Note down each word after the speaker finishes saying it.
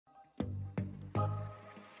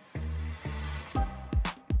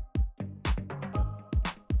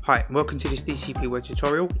Hi, and welcome to this DCP Word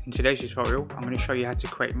tutorial. In today's tutorial, I'm going to show you how to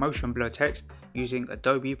create motion blur text using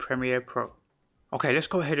Adobe Premiere Pro. Okay, let's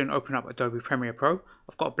go ahead and open up Adobe Premiere Pro.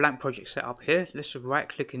 I've got a blank project set up here. Let's right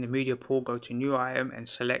click in the media pool, go to new item and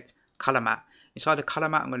select color matte. Inside the color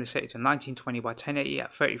matte, I'm going to set it to 1920 by 1080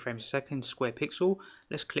 at 30 frames a second, square pixel.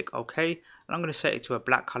 Let's click OK, and I'm going to set it to a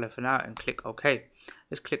black color for now and click OK.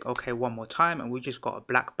 Let's click OK one more time, and we just got a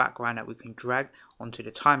black background that we can drag onto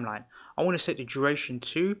the timeline. I want to set the duration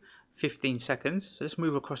to 15 seconds. So let's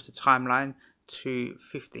move across the timeline to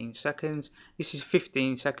 15 seconds. This is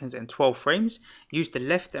 15 seconds and 12 frames. Use the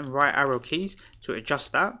left and right arrow keys to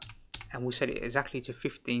adjust that, and we'll set it exactly to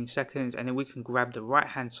 15 seconds, and then we can grab the right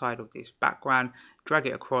hand side of this background, drag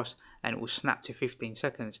it across, and it will snap to 15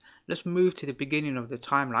 seconds. Let's move to the beginning of the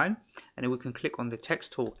timeline, and then we can click on the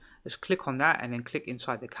text tool. Let's click on that and then click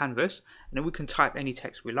inside the canvas, and then we can type any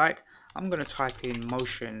text we like. I'm going to type in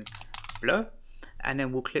motion blur, and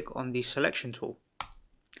then we'll click on the selection tool.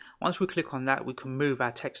 Once we click on that, we can move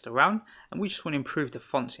our text around, and we just want to improve the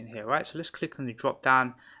fonts in here, right? So let's click on the drop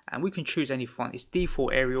down, and we can choose any font. It's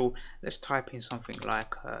default Arial. Let's type in something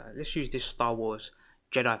like, let's use this Star Wars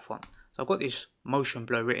Jedi font. So I've got this motion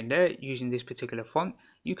blur written there using this particular font.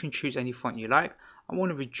 You can choose any font you like. I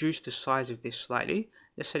want to reduce the size of this slightly.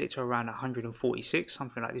 Let's set it to around 146,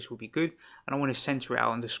 something like this will be good. And I want to center it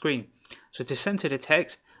out on the screen. So to center the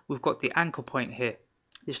text, we've got the anchor point here.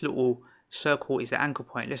 This little circle is the anchor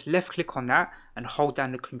point. Let's left click on that and hold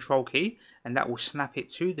down the control key, and that will snap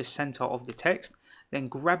it to the center of the text. Then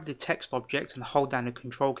grab the text object and hold down the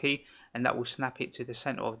control key, and that will snap it to the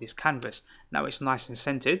center of this canvas. Now it's nice and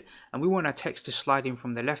centered, and we want our text to slide in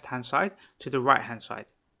from the left hand side to the right hand side.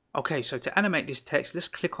 Okay, so to animate this text, let's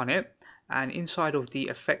click on it, and inside of the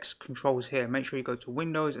effects controls here, make sure you go to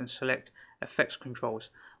Windows and select effects controls.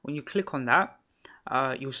 When you click on that,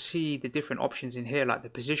 you'll see the different options in here, like the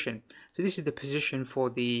position. So this is the position for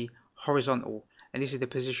the horizontal, and this is the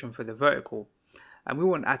position for the vertical. And we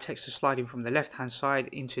want our text to slide in from the left hand side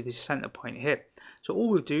into the center point here. So all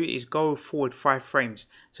we'll do is go forward 5 frames.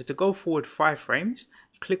 So to go forward 5 frames,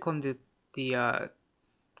 click on the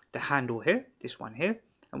handle here, this one here,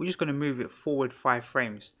 and we're just going to move it forward 5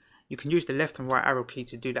 frames. You can use the left and right arrow key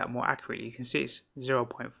to do that more accurately. You can see it's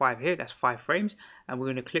 0.5 here, that's 5 frames, and we're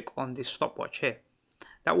going to click on this stopwatch here.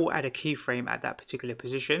 That will add a keyframe at that particular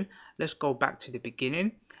position. Let's go back to the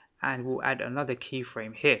beginning, and we'll add another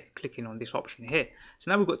keyframe here, clicking on this option here.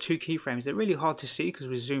 So now we've got 2 keyframes. They're really hard to see because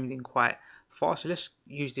we're zoomed in quite fast. So let's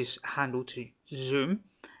use this handle to zoom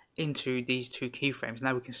into these 2 keyframes.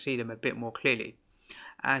 Now we can see them a bit more clearly.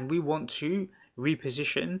 And we want to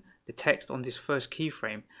reposition the text on this first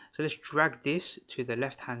keyframe. So let's drag this to the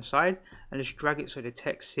left hand side, and let's drag it so the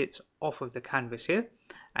text sits off of the canvas here.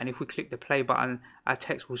 And if we click the play button, our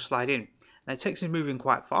text will slide in. Now the text is moving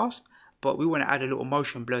quite fast, but we want to add a little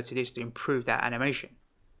motion blur to this to improve that animation.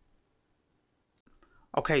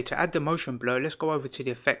 Okay, to add the motion blur, let's go over to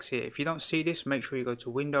the effects here. If you don't see this, make sure you go to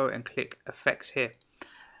Window and click Effects here.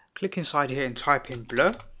 Click inside here and type in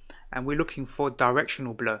blur, and we're looking for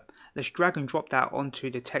directional blur. Let's drag and drop that onto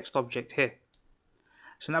the text object here.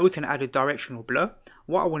 So now we can add a directional blur.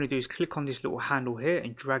 What I want to do is click on this little handle here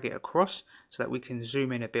and drag it across so that we can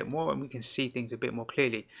zoom in a bit more and we can see things a bit more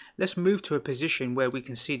clearly. Let's move to a position where we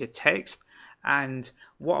can see the text, and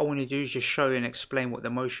what I want to do is just show and explain what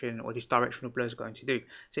the motion or this directional blur is going to do.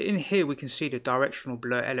 So in here we can see the directional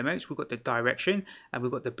blur elements. We've got the direction and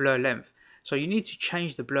we've got the blur length. So you need to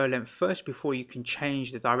change the blur length first before you can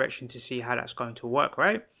change the direction to see how that's going to work,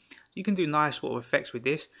 right? You can do nice sort of effects with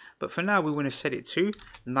this, but for now we want to set it to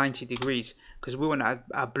 90 degrees because we want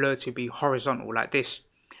our blur to be horizontal like this.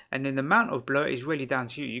 And then the amount of blur is really down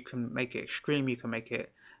to you. You can make it extreme, you can make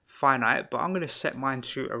it finite, but I'm going to set mine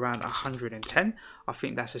to around 110. I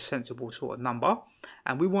think that's a sensible sort of number.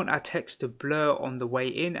 And we want our text to blur on the way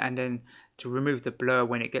in and then to remove the blur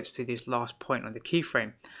when it gets to this last point on the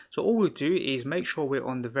keyframe. So all we'll do is make sure we're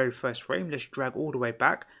on the very first frame. Let's drag all the way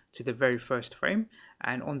back to the very first frame,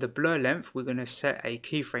 and on the blur length we're going to set a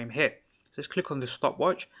keyframe here. So let's click on the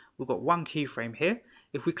stopwatch. We've got 1 keyframe here.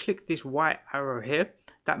 If we click this white arrow here,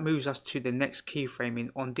 that moves us to the next keyframe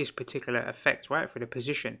on this particular effect, right, for the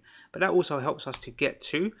position. But that also helps us to get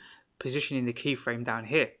to positioning the keyframe down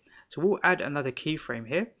here. So we'll add another keyframe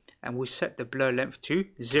here, and we'll set the blur length to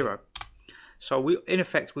 0. So in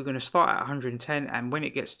effect, we're going to start at 110, and when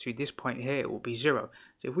it gets to this point here, it will be 0.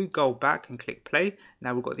 So if we go back and click play,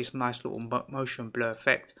 now we've got this nice little motion blur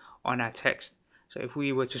effect on our text. So if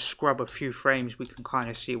we were to scrub a few frames, we can kind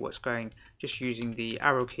of see what's going. Just using the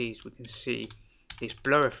arrow keys, we can see this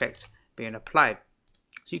blur effect being applied.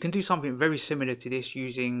 So you can do something very similar to this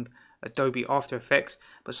using Adobe After Effects,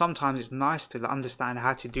 but sometimes it's nice to understand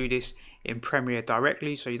how to do this in Premiere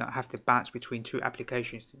directly, so you don't have to bounce between two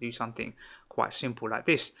applications to do something quite simple like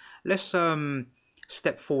this. Let's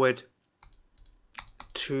step forward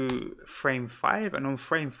to frame 5, and on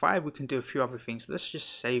frame 5 we can do a few other things. Let's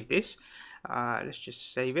just save this. Let's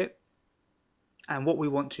just save it, and what we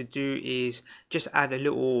want to do is just add a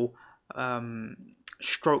little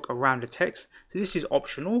stroke around the text. So this is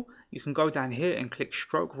optional. You can go down here and click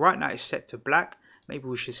stroke. Right now it's set to black. Maybe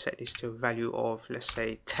we should set this to a value of, let's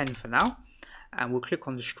say, 10 for now, and we'll click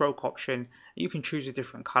on the stroke option. You can choose a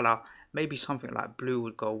different color. Maybe something like blue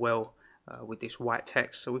would go well with this white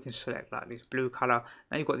text, so we can select like this blue color.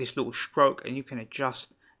 Now you've got this little stroke, and you can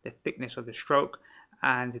adjust the thickness of the stroke,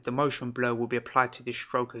 and the motion blur will be applied to this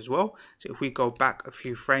stroke as well. So if we go back a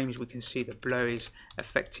few frames, we can see the blur is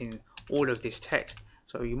affecting all of this text.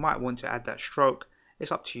 So you might want to add that stroke.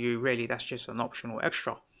 It's up to you really, that's just an optional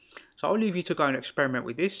extra. So I'll leave you to go and experiment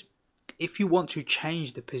with this. If you want to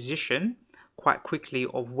change the position quite quickly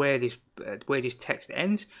of where this text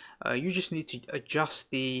ends, you just need to adjust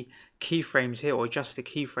the keyframes here, or adjust the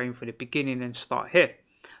keyframe for the beginning and start here.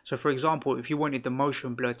 So for example, if you wanted the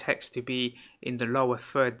motion blur text to be in the lower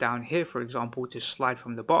third down here, for example, to slide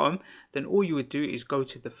from the bottom, then all you would do is go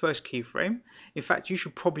to the first keyframe. In fact, you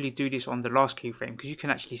should probably do this on the last keyframe because you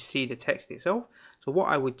can actually see the text itself. So what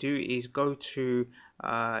I would do is go to,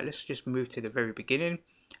 let's just move to the very beginning,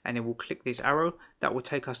 and then we'll click this arrow. That will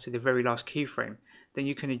take us to the very last keyframe. Then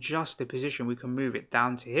you can adjust the position. We can move it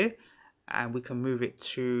down to here, and we can move it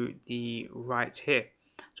to the right here.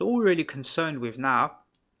 So all we're really concerned with now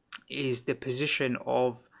is the position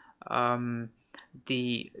of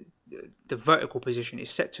the vertical position is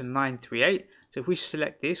set to 938. So if we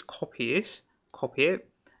select this, copy it,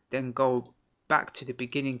 then go back to the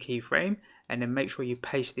beginning keyframe, and then make sure you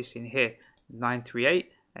paste this in here,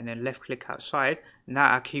 938, and then left click outside.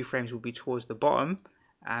 Now our keyframes will be towards the bottom,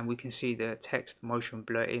 and we can see the text motion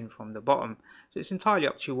blur in from the bottom. So it's entirely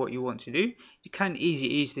up to you what you want to do. You can easy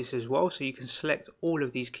ease this as well, so you can select all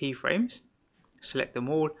of these keyframes, select them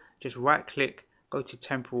all, just right click, go to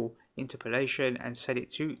temporal interpolation and set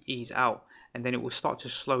it to ease out, and then it will start to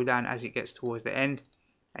slow down as it gets towards the end,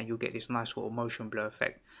 and you'll get this nice little motion blur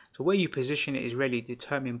effect. So where you position it is really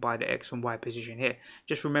determined by the X and Y position here.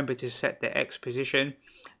 Just remember to set the X position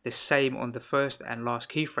the same on the first and last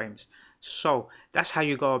keyframes. So that's how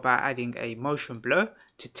you go about adding a motion blur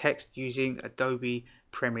to text using Adobe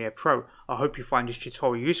Premiere Pro. I hope you find this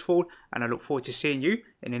tutorial useful, and I look forward to seeing you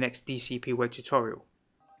in the next DCP web tutorial.